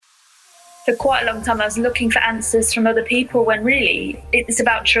for quite a long time I was looking for answers from other people, when really it's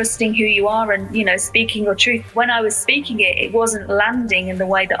about trusting who you are and, you know, speaking your truth. When I was speaking it, it wasn't landing in the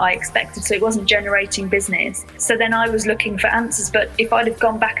way that I expected, so it wasn't generating business. So then I was looking for answers. But if I'd have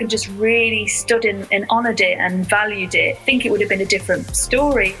gone back and just really stood in and honoured it and valued it, I think it would have been a different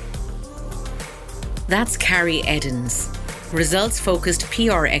story. That's Carrie Eddins, results-focused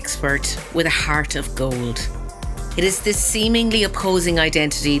PR expert with a heart of gold. It is this seemingly opposing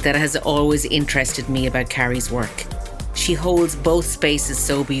identity that has always interested me about Carrie's work. She holds both spaces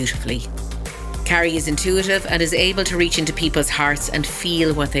so beautifully. Carrie is intuitive and is able to reach into people's hearts and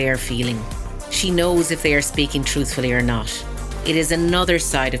feel what they are feeling. She knows if they are speaking truthfully or not. It is another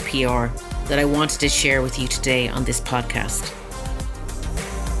side of PR that I wanted to share with you today on this podcast.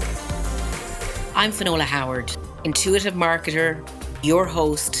 I'm Finola Howard, intuitive marketer, your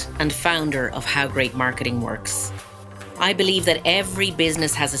host and founder of How Great Marketing Works. I believe that every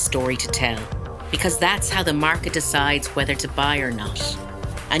business has a story to tell, because that's how the market decides whether to buy or not.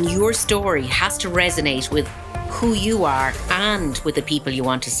 And your story has to resonate with who you are and with the people you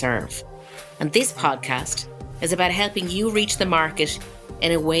want to serve. And this podcast is about helping you reach the market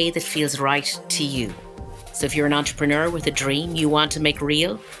in a way that feels right to you. So if you're an entrepreneur with a dream you want to make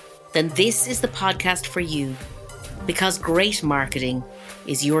real, then this is the podcast for you, because great marketing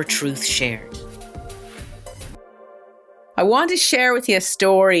is your truth shared. I want to share with you a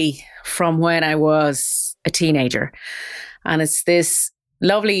story from when I was a teenager. And it's this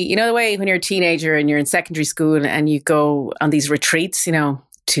lovely, you know, the way when you're a teenager and you're in secondary school and you go on these retreats, you know,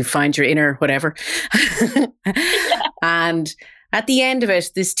 to find your inner whatever. And at the end of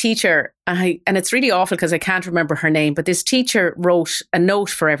it, this teacher, and it's really awful because I can't remember her name, but this teacher wrote a note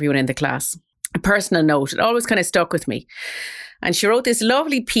for everyone in the class, a personal note. It always kind of stuck with me. And she wrote this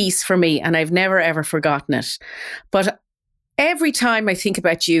lovely piece for me, and I've never, ever forgotten it. But every time I think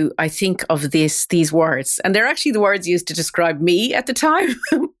about you, I think of these words. And they're actually the words used to describe me at the time.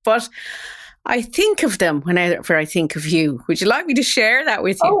 But I think of them whenever I think of you. Would you like me to share that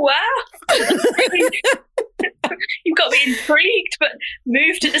with you? Oh, wow. You've got me intrigued, but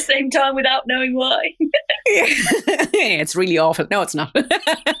moved at the same time without knowing why. It's really awful. No, it's not.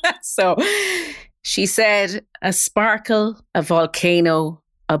 So she said, a sparkle, a volcano,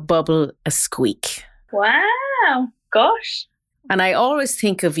 a bubble, a squeak. Wow. Gosh. And I always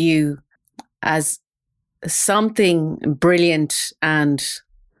think of you as something brilliant and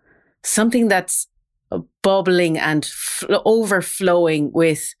something that's bubbling and overflowing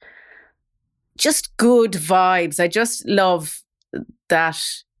with just good vibes. I just love that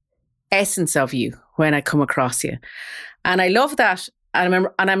essence of you when I come across you. And I love that. And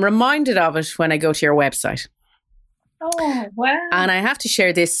I'm reminded of it when I go to your website. Oh, wow. And I have to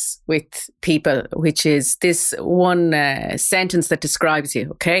share this with people, which is this one sentence that describes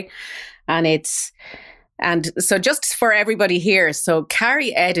you, okay? And so just for everybody here, so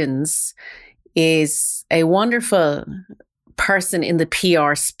Carrie Eddins is a wonderful person in the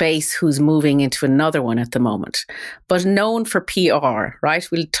PR space who's moving into another one at the moment, but known for PR, right?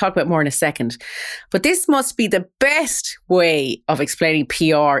 We'll talk about more in a second. But this must be the best way of explaining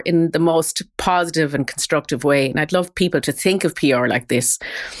PR in the most positive and constructive way. And I'd love people to think of PR like this.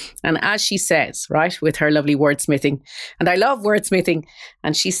 And as she says, right, with her lovely wordsmithing, and I love wordsmithing,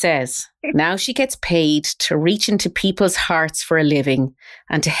 and she says, now she gets paid to reach into people's hearts for a living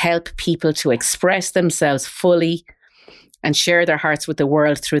and to help people to express themselves fully and share their hearts with the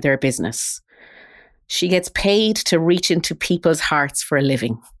world through their business. She gets paid to reach into people's hearts for a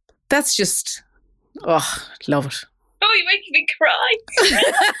living. That's just, love it. Oh, you're making me cry.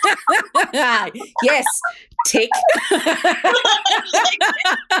 Yes, tick. We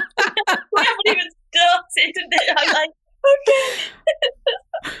haven't even started, and I'm like, okay.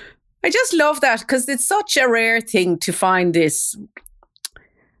 I just love that because it's such a rare thing to find this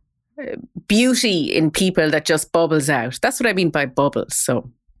beauty in people that just bubbles out. That's what I mean by bubbles.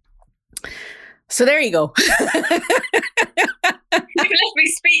 So there you go. You've left me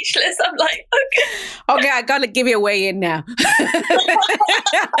speechless. I'm like, okay, I gotta give you a way in now.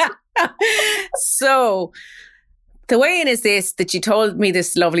 So the way in is this, that you told me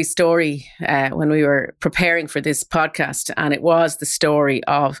this lovely story when we were preparing for this podcast, and it was the story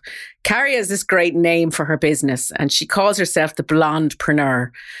of Carrie has this great name for her business, and she calls herself the Blondepreneur.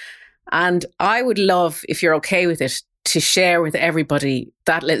 And I would love, if you're okay with it, to share with everybody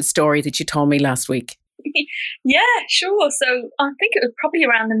that little story that you told me last week. Yeah, sure. So I think it was probably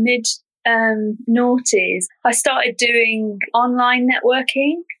around the mid noughties. I started doing online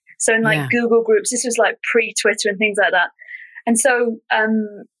networking. So in Google groups, this was like pre-Twitter and things like that. And so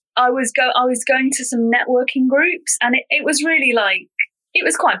I was going to some networking groups, and it was really like It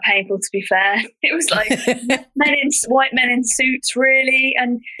was quite painful, to be fair. It was like white men in suits, really.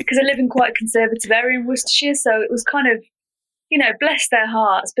 And because I live in quite a conservative area in Worcestershire, so it was kind of, bless their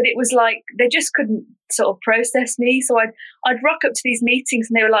hearts. But it was like they just couldn't sort of process me. So I'd rock up to these meetings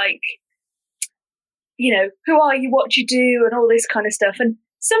and they were like, who are you, what do you do, and all this kind of stuff. And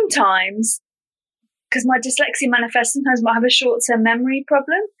sometimes, because my dyslexia manifests, sometimes I have a short-term memory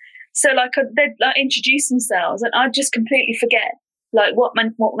problem. So like they'd like introduce themselves and I'd just completely forget like what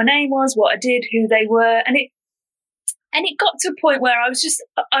my name was, what I did, who they were. And it got to a point where I was just,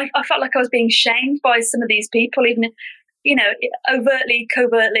 I felt like I was being shamed by some of these people, even, overtly,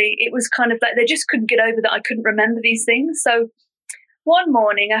 covertly. It was kind of like they just couldn't get over that I couldn't remember these things. So one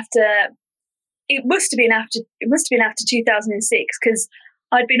morning it must have been after 2006, because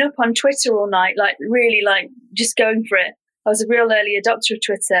I'd been up on Twitter all night, like really like just going for it. I was a real early adopter of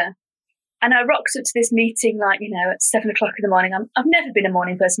Twitter. And I rocked up to this meeting, like, at 7 o'clock in the morning. I've never been a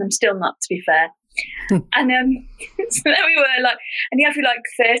morning person. I'm still not, to be fair. And so there we were, like, and you have your like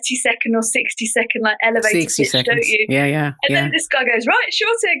 30-second or 60-second like elevator 60 pitch, seconds. don't you? Yeah. And then this guy goes, right,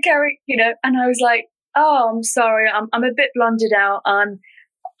 sure thing, Carrie, and I was like, oh, I'm sorry, I'm a bit blonded out.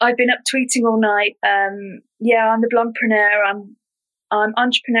 I've been up tweeting all night. I'm the blondepreneur. I'm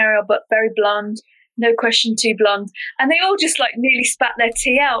entrepreneurial but very blonde. No question, too blonde. And they all just like nearly spat their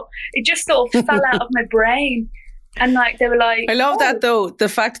tea out. It just sort of fell out of my brain. And like they were like, I love that though, the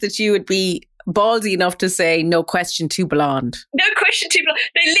fact that you would be ballsy enough to say no question, too blonde. No question, too blonde.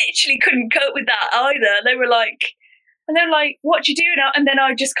 They literally couldn't cope with that either. They were like, what do you do now? And then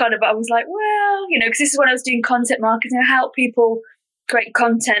I was like, well, because this is when I was doing content marketing. I help people create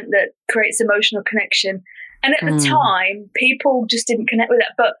content that creates emotional connection. And at the time, people just didn't connect with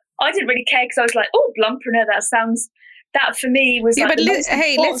that. But I didn't really care because I was like, oh, blondepreneur, that for me was like... But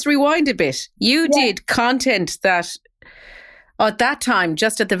let's rewind a bit. You did content that, at that time,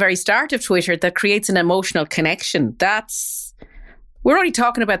 just at the very start of Twitter, that creates an emotional connection. We're only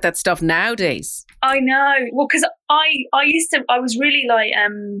talking about that stuff nowadays. I know. Well, because I was really like...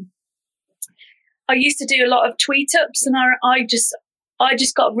 I used to do a lot of tweet ups, and I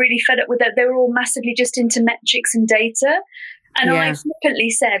just got really fed up with that. They were all massively just into metrics and data. And I flippantly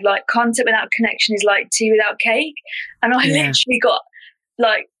said, like, content without connection is like tea without cake. And I literally got,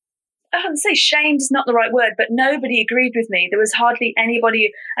 like, I wouldn't say shamed is not the right word, but nobody agreed with me. There was hardly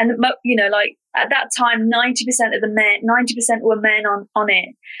anybody. And, like, at that time, 90% of the men, 90% were men on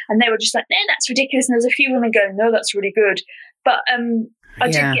it. And they were just like, no, that's ridiculous. And there was a few women going, no, that's really good. But I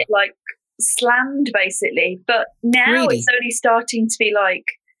did get, like, slammed, basically. But now it's only starting to be, like,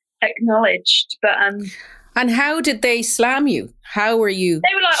 acknowledged. But and how did they slam you? How were you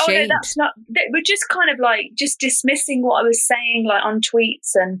They were like, shamed? oh no, that's not... They were just kind of like just dismissing what I was saying, like on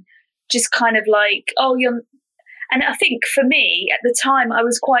tweets, and just kind of like, oh, you're... And I think for me at the time, I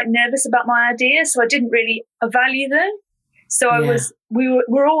was quite nervous about my ideas, so I didn't really value them. So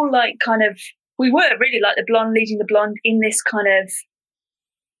we're all like we were really like the blonde leading the blonde in this kind of,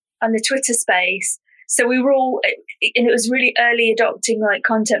 on the Twitter space. So we were all, and it was really early adopting like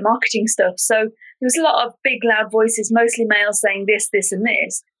content marketing stuff. So there was a lot of big loud voices, mostly males, saying this, this, and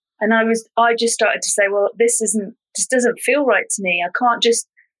this. And I just started to say, well, this doesn't feel right to me. I can't just,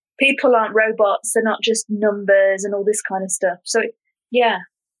 people aren't robots. They're not just numbers and all this kind of stuff. So yeah.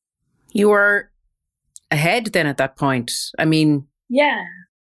 You were ahead then at that point. I mean, yeah.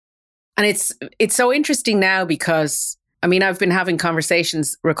 And it's so interesting now because, I mean, I've been having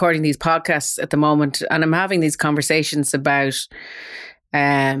conversations, recording these podcasts at the moment, and I'm having these conversations about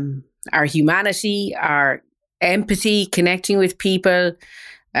our humanity, our empathy, connecting with people.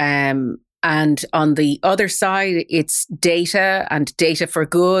 And on the other side, it's data and data for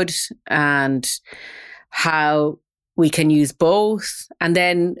good and how we can use both. And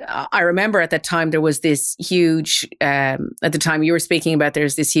then I remember at that time, there was this huge, at the time you were speaking about,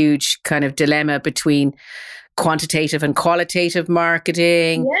 there's this huge kind of dilemma between quantitative and qualitative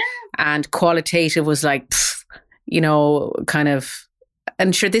marketing. Yeah. And qualitative was like, kind of,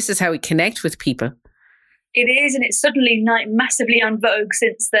 and sure, this is how we connect with people. It is. And it's suddenly massively on vogue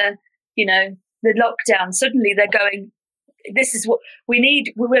since the lockdown. Suddenly they're going, this is what we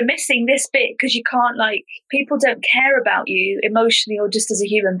need. We're missing this bit because you can't, like, people don't care about you emotionally or just as a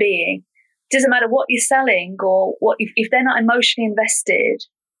human being. It doesn't matter what you're selling or what, if they're not emotionally invested,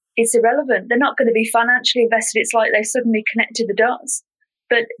 it's irrelevant. They're not going to be financially invested. It's like they suddenly connected the dots.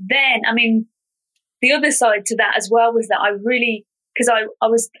 But then, I mean, the other side to that as well was that I really, because I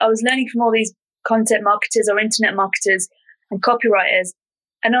was learning from all these content marketers or internet marketers and copywriters.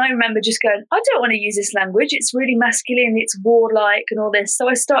 And I remember just going, I don't want to use this language. It's really masculine. It's warlike and all this. So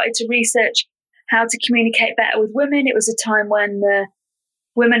I started to research how to communicate better with women. It was a time when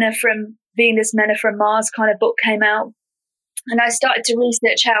Women Are From Venus, Men Are From Mars kind of book came out. And I started to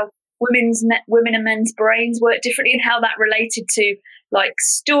research how women and men's brains work differently and how that related to like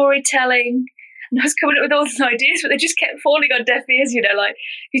storytelling. And I was coming up with all these ideas, but they just kept falling on deaf ears, like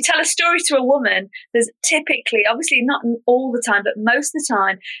if you tell a story to a woman, there's typically, obviously not all the time, but most of the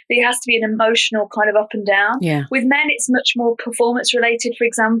time, there has to be an emotional kind of up and down. Yeah. With men, it's much more performance related, for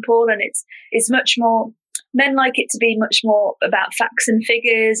example, and it's much more, men like it to be much more about facts and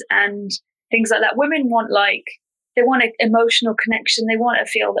figures and things like that. Women want they want an emotional connection. They want to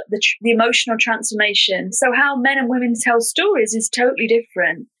feel that the emotional transformation. So how men and women tell stories is totally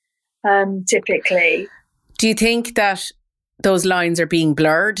different. Typically. Do you think that those lines are being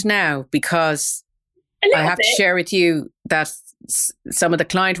blurred now? Because I have to share with you that some of the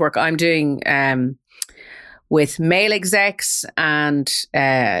client work I'm doing with male execs and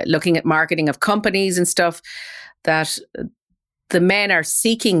looking at marketing of companies and stuff, that the men are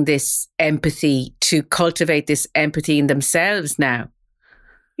seeking this empathy to cultivate this empathy in themselves now.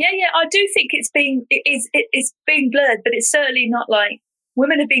 Yeah, I do think it's being blurred, but it's certainly not like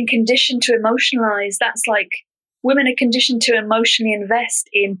women have been conditioned to emotionalize. That's like women are conditioned to emotionally invest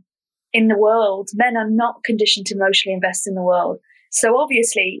in the world. Men are not conditioned to emotionally invest in the world. So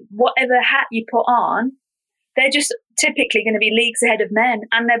obviously, whatever hat you put on, they're just typically going to be leagues ahead of men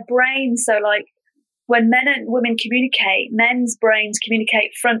and their brains. So like when men and women communicate, men's brains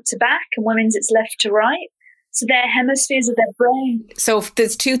communicate front to back and women's it's left to right. So they're hemispheres of their brain. So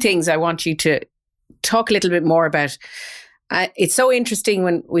there's two things I want you to talk a little bit more about. It's so interesting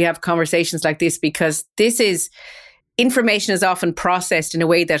when we have conversations like this, because information is often processed in a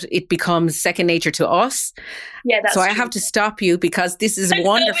way that it becomes second nature to us. Yeah, that's so true. I have to stop you because this is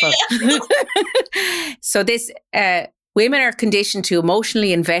wonderful. So this, women are conditioned to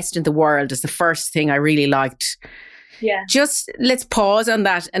emotionally invest in the world is the first thing I really liked. Yeah. Just let's pause on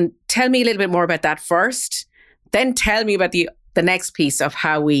that and tell me a little bit more about that first. Then tell me about the next piece of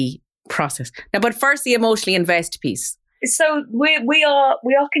how we process. Now, but first the emotionally invest piece. So we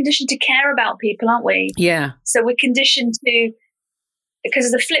are conditioned to care about people, aren't we? Yeah. So we're conditioned to, because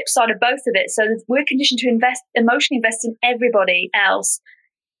of the flip side of both of it. So we're conditioned to emotionally invest in everybody else,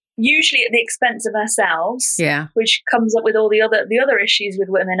 usually at the expense of ourselves. Yeah. Which comes up with all the other issues with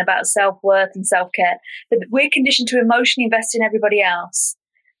women about self-worth and self-care. But we're conditioned to emotionally invest in everybody else.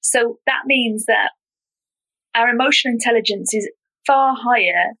 So that means that our emotional intelligence is far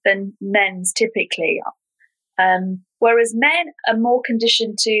higher than men's typically. Whereas men are more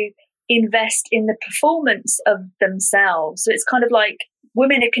conditioned to invest in the performance of themselves. So it's kind of like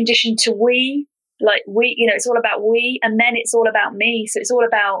women are conditioned to we, it's all about we, and men it's all about me. So it's all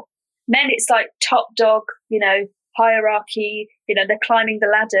about men, it's like top dog, hierarchy, they're climbing the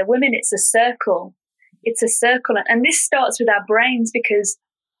ladder. Women, it's a circle. It's a circle. And this starts with our brains, because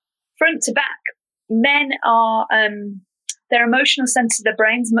front to back, men are their emotional center of the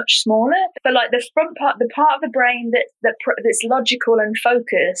brain's much smaller, but like the front part, the part of the brain that's logical and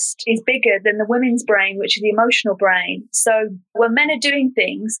focused is bigger than the women's brain, which is the emotional brain. So when men are doing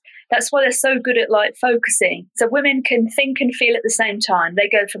things, that's why they're so good at like focusing. So women can think and feel at the same time. They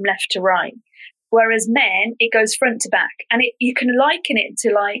go from left to right. Whereas men, it goes front to back. And you can liken it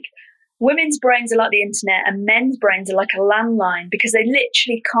to like women's brains are like the internet and men's brains are like a landline, because they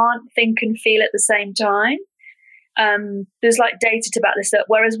literally can't think and feel at the same time. There's like data to back this up,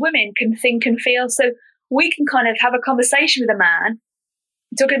 whereas women can think and feel. So we can kind of have a conversation with a man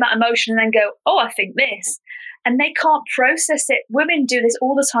talking about emotion and then go, oh, I think this. And they can't process it. Women do this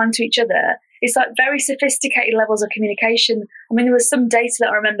all the time to each other. It's like very sophisticated levels of communication. I mean, there was some data that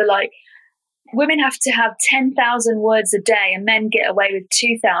I remember, like women have to have 10,000 words a day and men get away with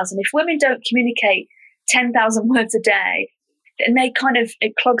 2,000. If women don't communicate 10,000 words a day, and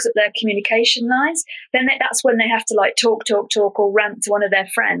it clogs up their communication lines, then that's when they have to like talk or rant to one of their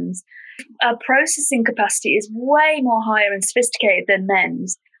friends. Our processing capacity is way more higher and sophisticated than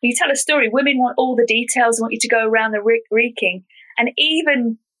men's. When you tell a story, women want all the details, want you to go around the reeking. And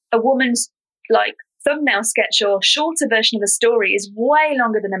even a woman's like thumbnail sketch or shorter version of a story is way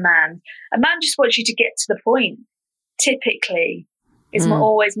longer than a man. A man just wants you to get to the point, typically, is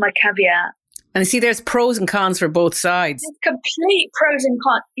always my caveat. And see, there's pros and cons for both sides. There's complete pros and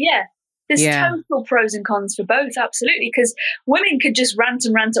cons. Yeah. There's total pros and cons for both, absolutely. Because women could just rant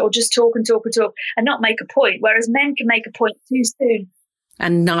or just talk and not make a point, whereas men can make a point too soon.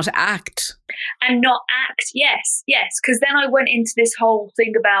 And not act. Yes. Because then I went into this whole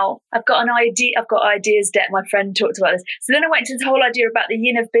thing about, I've got ideas debt. My friend talked about this. So then I went into this whole idea about the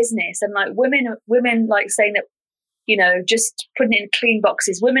yin of business and like women like saying that just putting it in clean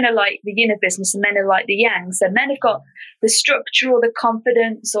boxes. Women are like the yin of business and men are like the yang. So men have got the structure or the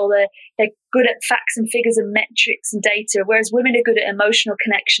confidence, or they're good at facts and figures and metrics and data, whereas women are good at emotional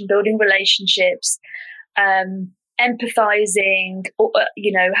connection, building relationships, empathizing, or,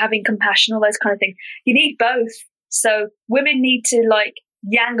 having compassion, all those kind of things. You need both. So women need to like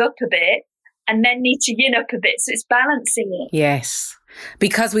yang up a bit and men need to yin up a bit. So it's balancing it. Yes.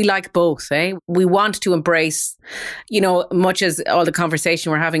 Because we like both, eh? We want to embrace, much as all the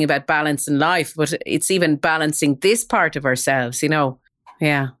conversation we're having about balance in life, but it's even balancing this part of ourselves,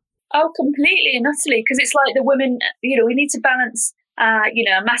 Yeah. Oh, completely and utterly. Because it's like the women, we need to balance, a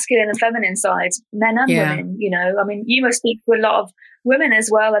masculine and feminine side, men and women, I mean, you must speak to a lot of women as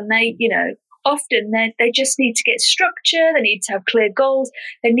well. And they, often they just need to get structure. They need to have clear goals.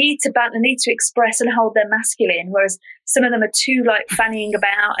 They need to express and hold their masculine. Whereas some of them are too like fannying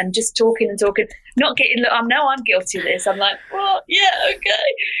about and just talking and talking, not getting. I know I'm guilty of this. I'm like, well, yeah, okay,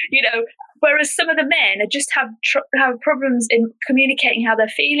 Whereas some of the men just have problems in communicating how they're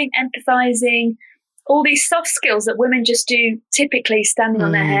feeling, empathizing, all these soft skills that women just do typically standing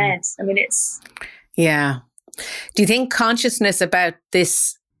on their heads. I mean, it's yeah. Do you think consciousness about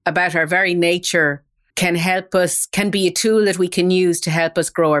this? About our very nature can be a tool that we can use to help us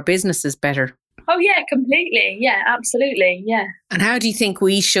grow our businesses better? Oh, yeah, completely. Yeah, absolutely. Yeah. And how do you think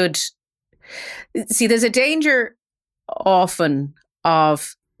we should see? There's a danger often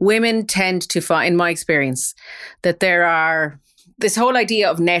of women tend to find, in my experience, that there are this whole idea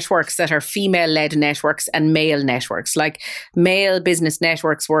of networks that are female-led networks and male networks. Like male business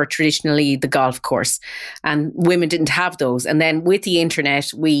networks were traditionally the golf course and women didn't have those. And then with the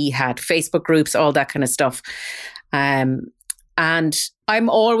internet, we had Facebook groups, all that kind of stuff. And I'm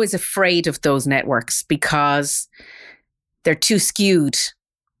always afraid of those networks because they're too skewed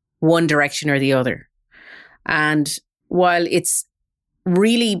one direction or the other. And while it's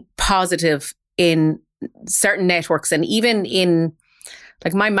really positive in certain networks, and even in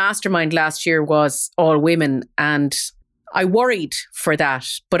like my mastermind last year was all women, and I worried for that,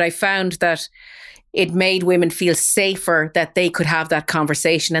 but I found that it made women feel safer that they could have that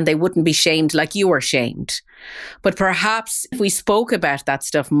conversation and they wouldn't be shamed like you were shamed. But perhaps if we spoke about that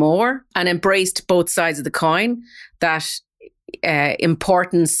stuff more and embraced both sides of the coin, that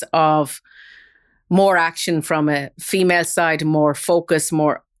importance of more action from a female side, more focus,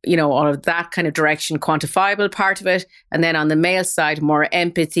 more all of that kind of direction, quantifiable part of it. And then on the male side, more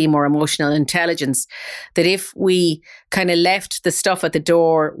empathy, more emotional intelligence. That if we kind of left the stuff at the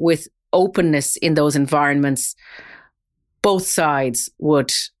door with openness in those environments, both sides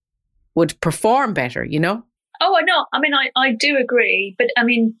would perform better, Oh, I know. I mean, I do agree. But I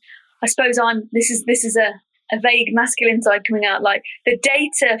mean, I suppose this is a vague masculine side coming out. Like the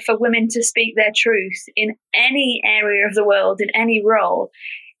data for women to speak their truth in any area of the world, in any role,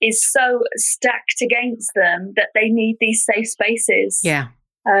 is so stacked against them that they need these safe spaces. Yeah.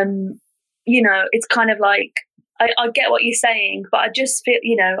 It's kind of like, I get what you're saying, but I just feel,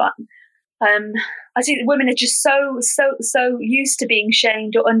 I think women are just so used to being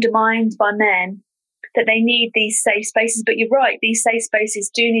shamed or undermined by men that they need these safe spaces. But you're right, these safe spaces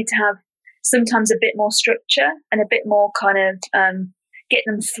do need to have sometimes a bit more structure and a bit more kind of get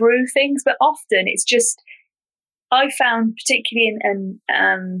them through things. But often it's just, I found, particularly in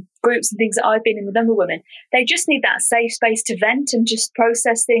groups and things that I've been in with other women, they just need that safe space to vent and just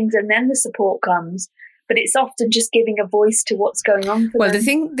process things, and then the support comes. But it's often just giving a voice to what's going on for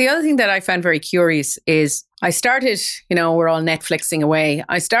them. The other thing that I found very curious is I started, we're all Netflixing away.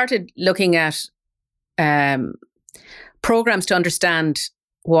 I started looking at programs to understand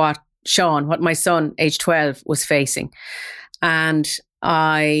what my son, age 12, was facing. And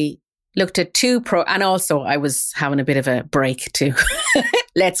I looked at and also I was having a bit of a break too.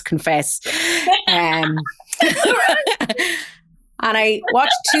 Let's confess. And I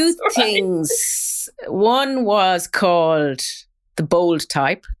watched two things. One was called The Bold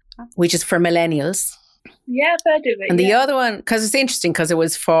Type, which is for millennials. Yeah, I've heard of it. And the other one, because it's interesting, because it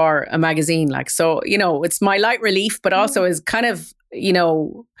was for a magazine, it's my light relief, but also is kind of,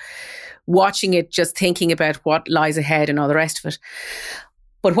 watching it, just thinking about what lies ahead and all the rest of it.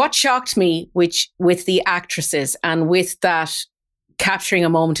 But what shocked me, which with the actresses and with that capturing a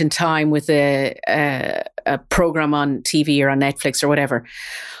moment in time with a program on TV or on Netflix or whatever,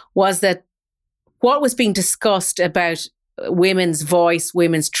 was that what was being discussed about women's voice,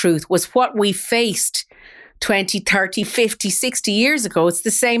 women's truth, was what we faced 20, 30, 50, 60 years ago. It's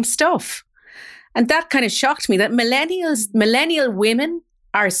the same stuff. And that kind of shocked me, that millennial women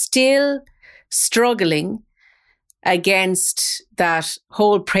are still struggling against that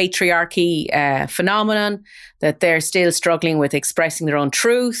whole patriarchy phenomenon, that they're still struggling with expressing their own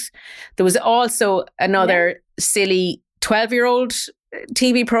truth. There was also another silly 12-year-old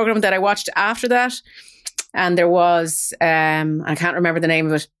TV program that I watched after that. And there was, I can't remember the name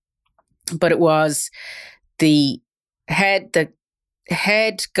of it, but it was the head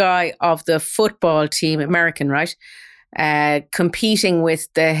guy of the football team, American, right? Competing with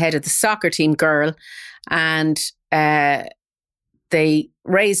the head of the soccer team, girl. And they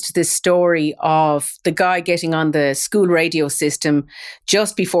raised this story of the guy getting on the school radio system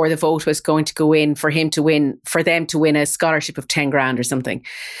just before the vote was going to go in for them to win a scholarship of 10 grand or something.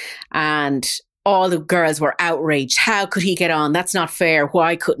 And all the girls were outraged. How could he get on? That's not fair.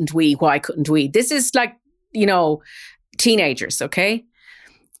 Why couldn't we? Why couldn't we? This is like, teenagers, okay?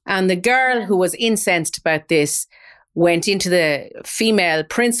 And the girl who was incensed about this went into the female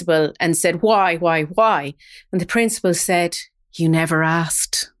principal and said, why? And the principal said, you never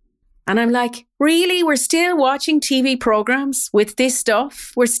asked. And I'm like, really? We're still watching TV programs with this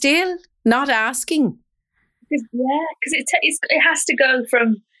stuff? We're still not asking? Yeah, because it has to go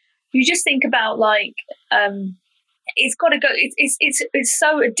from, you just think about like, it's got to go, it's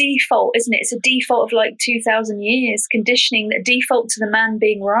so a default, isn't it? It's a default of like 2,000 years conditioning, that default to the man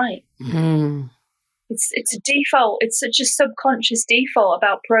being right. Mm. It's a default. It's such a subconscious default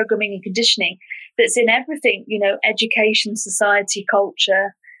about programming and conditioning that's in everything, education, society,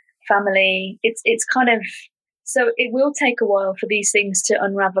 culture, family. It's kind of, so it will take a while for these things to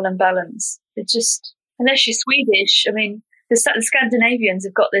unravel and balance. It just, unless you're Swedish, I mean, the Scandinavians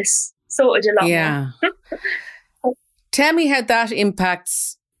have got this sorted a lot more. Tell me how that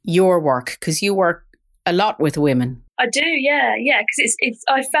impacts your work, because you work a lot with women. I do, yeah, because it's.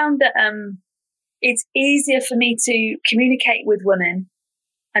 I found that it's easier for me to communicate with women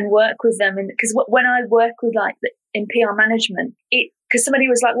and work with them, and because when I work with in PR management, because somebody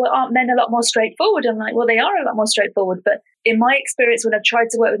was like, "Well, aren't men a lot more straightforward?" I'm like, "Well, they are a lot more straightforward," but in my experience, when I've tried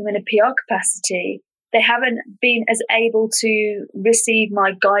to work with them in a PR capacity, they haven't been as able to receive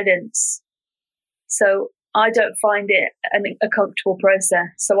my guidance. So I don't find it a comfortable process,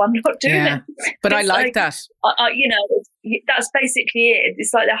 so I'm not doing it. But I like that. That's basically it.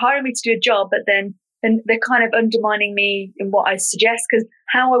 It's like they're hiring me to do a job, but then they're kind of undermining me in what I suggest, because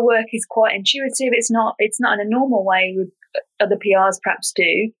how I work is quite intuitive. It's not in a normal way with other PRs perhaps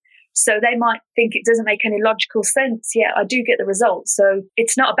do. So they might think it doesn't make any logical sense, yet I do get the results. So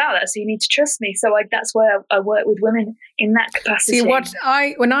it's not about that. So you need to trust me. So that's why I work with women in that capacity. See, when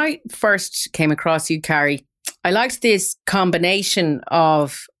I first came across you, Carrie, I liked this combination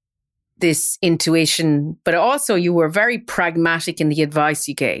of this intuition, but also you were very pragmatic in the advice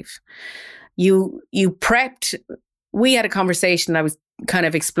you gave. You prepped. We had a conversation. I was kind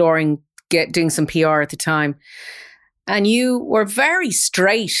of exploring doing some PR at the time. And you were very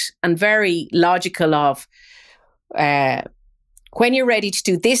straight and very logical of when you're ready to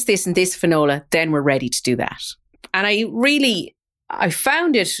do this, and this, Finola, then we're ready to do that. And I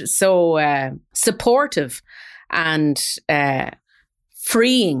found it so supportive and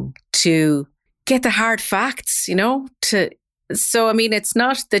freeing to get the hard facts, So, I mean, it's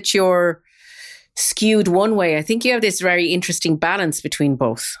not that you're skewed one way. I think you have this very interesting balance between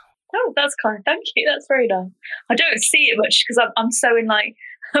both. Oh, that's kind. Thank you. That's very nice. I don't see it much because I'm so in my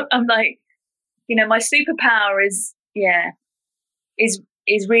superpower is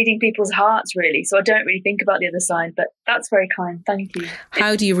reading people's hearts, really. So I don't really think about the other side, but that's very kind. Thank you.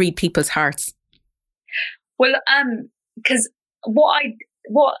 How do you read people's hearts? Well, because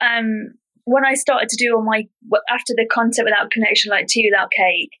when I started to do after the content without connection, like tea without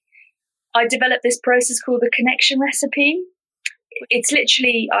cake, I developed this process called the connection recipe. It's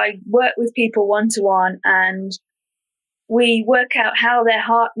literally, I work with people one-to-one and we work out how their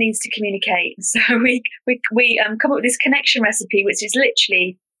heart needs to communicate. So we come up with this connection recipe, which is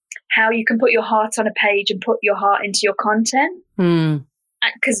literally how you can put your heart on a page and put your heart into your content.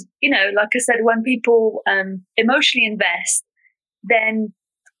 Because, like I said, when people emotionally invest, then,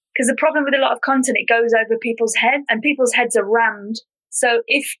 because the problem with a lot of content, it goes over people's head and people's heads are rammed. So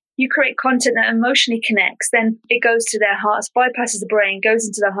if you create content that emotionally connects, then it goes to their hearts, bypasses the brain, goes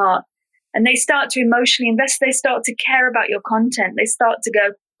into the heart, and they start to emotionally invest. They start to care about your content. They start to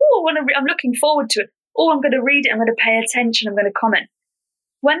go, oh, I'm looking forward to it. Oh, I'm going to read it. I'm going to pay attention. I'm going to comment.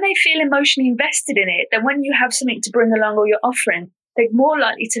 When they feel emotionally invested in it, then when you have something to bring along or you're offering, they're more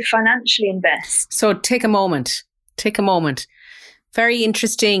likely to financially invest. So take a moment. Very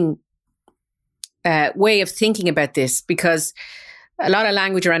interesting way of thinking about this, because a lot of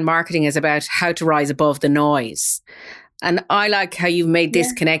language around marketing is about how to rise above the noise. And I like how you've made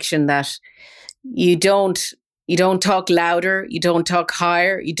this connection that you don't You don't talk louder. You don't talk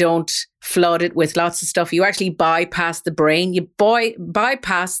higher. You don't flood it with lots of stuff. You actually bypass the brain. You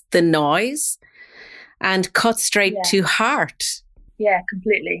bypass the noise and cut straight to heart. Yeah,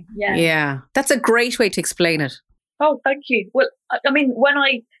 completely. Yeah. Yeah. That's a great way to explain it. Oh, thank you. Well, I mean, when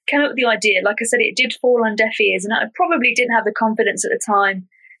I came up with the idea, like I said, it did fall on deaf ears, and I probably didn't have the confidence at the time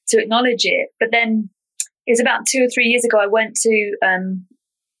to acknowledge it. But then it was about 2 or 3 years ago, I went to,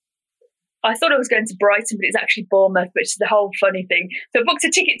 I thought I was going to Brighton, but it's actually Bournemouth, which is the whole funny thing. So I booked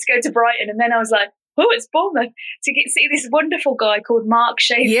a ticket to go to Brighton, and then I was like, oh, it's Bournemouth, to see this wonderful guy called Mark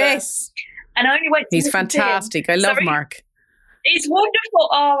Schaefer. Yes. And I only went to He's fantastic. I love Mark. He's wonderful.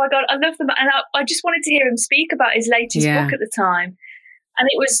 Oh my God, I love them. And I just wanted to hear him speak about his latest book at the time. And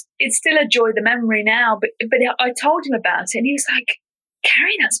it's still a joy, the memory now. But I told him about it, and he was like,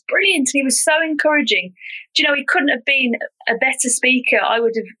 Carrie, that's brilliant. And he was so encouraging. Do you know, he couldn't have been a better speaker. I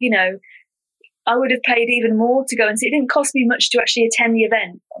would have paid even more to go and see. It didn't cost me much to actually attend the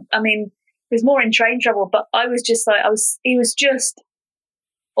event. I mean, it was more in train travel, but I was just like, he was just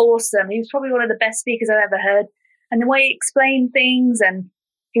awesome. He was probably one of the best speakers I've ever heard. And the way he explained things, and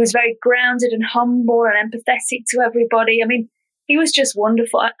he was very grounded and humble and empathetic to everybody. I mean, he was just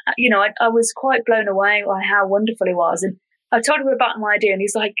wonderful. I was quite blown away by how wonderful he was. And I told him about my idea, and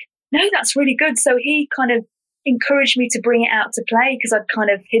he's like, no, that's really good. So he kind of encouraged me to bring it out to play, because I'd kind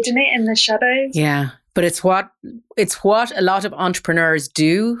of hidden it in the shadows. Yeah. But it's what a lot of entrepreneurs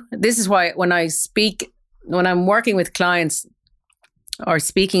do. This is why when I'm working with clients or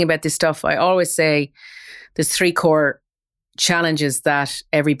speaking about this stuff, I always say there's 3 core challenges that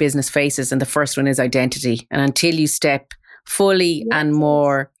every business faces. And the first one is identity. And until you step fully and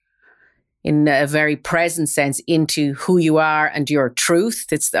more in a very present sense into who you are and your truth,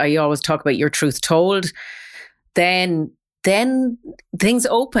 I always talk about your truth told, then things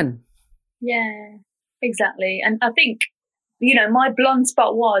open. Yeah, exactly. And I think, my blind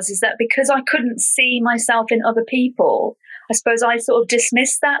spot is that because I couldn't see myself in other people, I suppose I sort of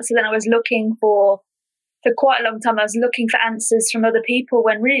dismissed that. So then I was looking for quite a long time, I was looking for answers from other people,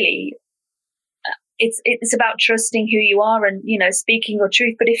 when really it's about trusting who you are and, speaking your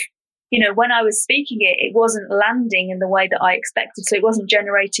truth. But if, when I was speaking it wasn't landing in the way that I expected. So it wasn't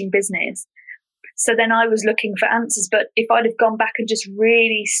generating business. So then I was looking for answers. But if I'd have gone back and just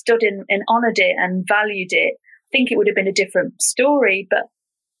really stood in and honoured it and valued it, I think it would have been a different story. But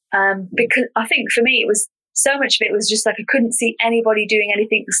because I think for me, it was so much of it was just like I couldn't see anybody doing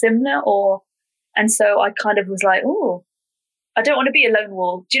anything similar, and so I kind of was like, oh, I don't want to be a lone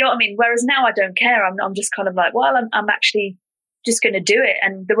wolf. Do you know what I mean? Whereas now I don't care. I'm just kind of like, well, I'm actually just going to do it,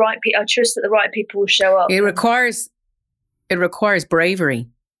 and the right people. I trust that the right people will show up. It requires bravery.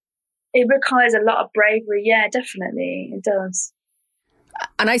 It requires a lot of bravery. Yeah, definitely, it does.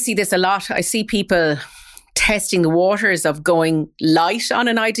 And I see this a lot. I see people testing the waters of going light on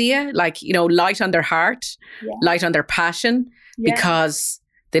an idea, like, light on their heart, light on their passion, because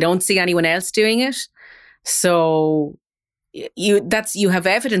they don't see anyone else doing it. So you have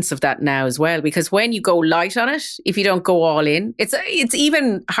evidence of that now as well, because when you go light on it, if you don't go all in, it's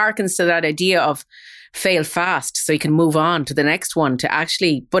even harkens to that idea of fail fast so you can move on to the next one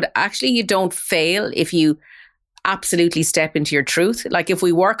but actually you don't fail if you absolutely step into your truth. Like if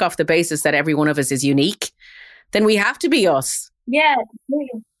we work off the basis that every one of us is unique, then we have to be us. Yeah.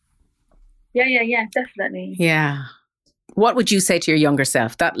 Yeah, definitely. Yeah. What would you say to your younger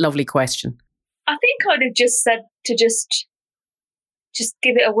self? That lovely question. I think I'd have just said to just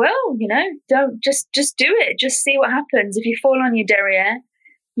give it a whirl, don't just do it. Just see what happens. If you fall on your derriere,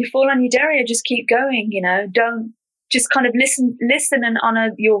 just keep going, don't just kind of listen and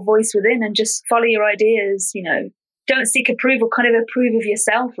honor your voice within, and just follow your ideas, don't seek approval, kind of approve of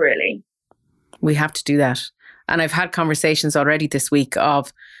yourself, really. We have to do that. And I've had conversations already this week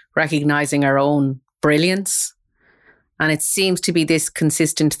of recognizing our own brilliance. And it seems to be this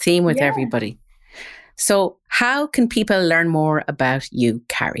consistent theme with everybody. So how can people learn more about you,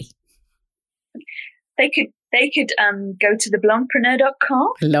 Carrie? They could go to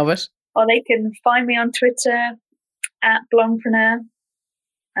theblondpreneur.com. Love it. Or they can find me on Twitter at blondpreneur,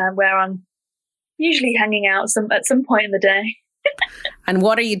 where I'm usually hanging out at some point in the day. And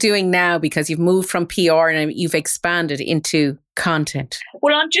what are you doing now? Because you've moved from PR and you've expanded into content.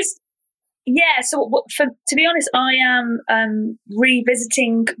 Well, so to be honest, I am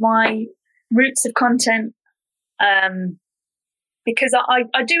revisiting my roots of content, because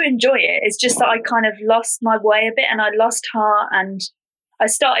I do enjoy it. It's just that I kind of lost my way a bit, and I lost heart, and I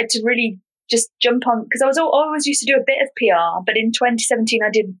started to really just jump on, because I always used to do a bit of PR, but in 2017 I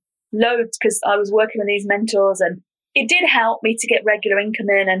did loads because I was working with these mentors, and it did help me to get regular income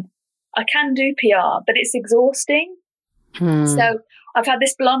in. And I can do PR, but it's exhausting. So I've had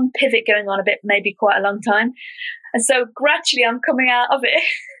this blonde pivot going on a bit, maybe quite a long time. And so gradually I'm coming out of it.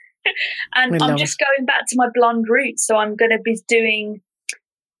 And I'm just going back to my blonde roots. So I'm going to be doing,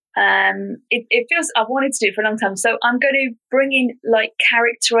 it feels, I wanted to do it for a long time. So I'm going to bring in like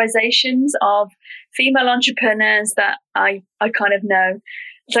characterizations of female entrepreneurs that I kind of know.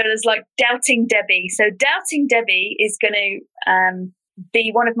 So there's like Doubting Debbie. So Doubting Debbie is going to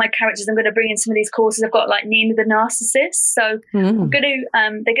be one of my characters. I'm going to bring in some of these courses. I've got like Nina the Narcissist. So I'm going to,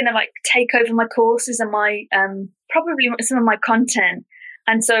 they're going to like take over my courses and my, probably some of my content.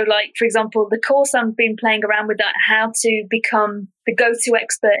 And so like, for example, the course I've been playing around with that, how to become the go-to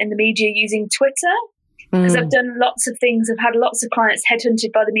expert in the media using Twitter. Because I've done lots of things. I've had lots of clients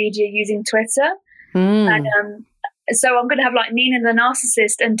headhunted by the media using Twitter. And so I'm going to have like Nina the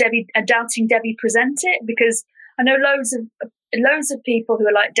Narcissist and Doubting Debbie present it, because I know loads of people who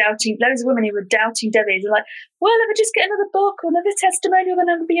are like loads of women who are doubting Debbie. They're like, well, if I just get another book or another testimonial, then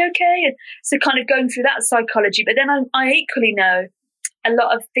I'll be okay. And so kind of going through that psychology. But then I equally know a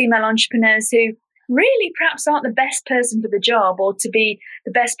lot of female entrepreneurs who really perhaps aren't the best person for the job or to be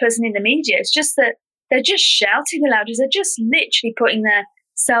the best person in the media. It's just that they're just shouting the loudest. They're just literally putting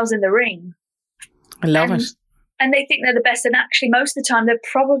themselves in the ring. I love it. And they think they're the best, and actually most of the time they're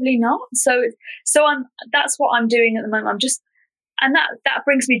probably not. So that's what I'm doing at the moment. And that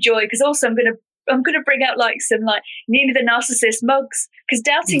brings me joy, because also I'm gonna bring out like some like Nina the Narcissist mugs, because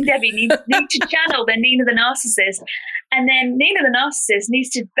Doubting Debbie need to channel their Nina the Narcissist, and then Nina the Narcissist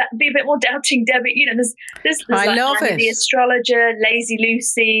needs to be a bit more Doubting Debbie. You know, there's I like love Anna, it. the astrologer, Lazy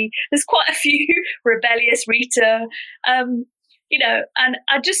Lucy. There's quite a few rebellious Rita. You know, and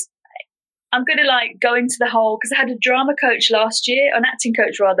I'm going to like go into the whole, because I had a drama coach last year, an acting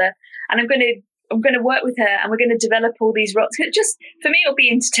coach rather, and I'm going to work with her, and we're going to develop all these roles. Just for me, it'll be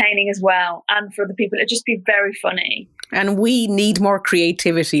entertaining as well, and for other people, it'll just be very funny. And we need more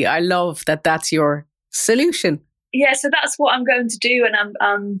creativity. I love that. That's your solution. Yeah, so that's what I'm going to do, and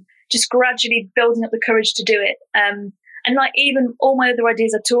I'm just gradually building up the courage to do it. And like even all my other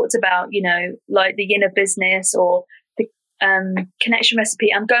ideas I talked about, you know, like the inner business or the connection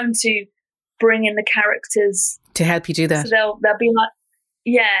recipe, I'm going to bring in the characters to help you do that. So they'll be like,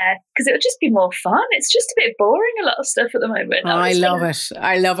 yeah, because it'll just be more fun. It's just a bit boring, a lot of stuff at the moment. I love it.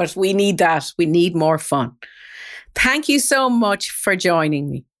 I love it. We need that. We need more fun. Thank you so much for joining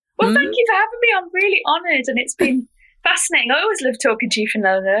me. Well, thank you for having me. I'm really honoured, and it's been fascinating. I always love talking to you,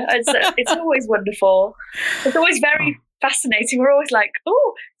 Fiona. It's always wonderful. It's always very fascinating. We're always like,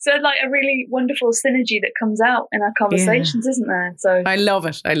 oh, so like a really wonderful synergy that comes out in our conversations, isn't there? So I love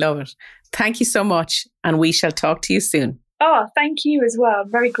it. I love it. Thank you so much, and we shall talk to you soon. Oh, thank you as well.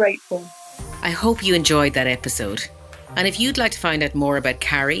 I'm very grateful. I hope you enjoyed that episode. And if you'd like to find out more about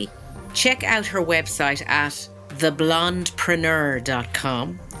Carrie, check out her website at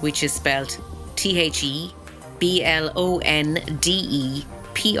theblondepreneur.com, which is spelled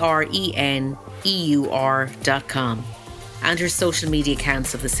TheBlondepreneur.com, and her social media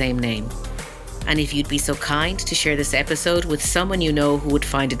accounts of the same name. And if you'd be so kind to share this episode with someone you know who would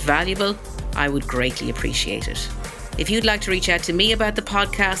find it valuable, I would greatly appreciate it. If you'd like to reach out to me about the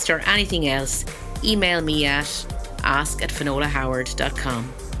podcast or anything else, email me at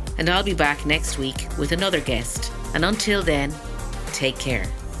ask@finolahoward.com. And I'll be back next week with another guest. And until then, take care.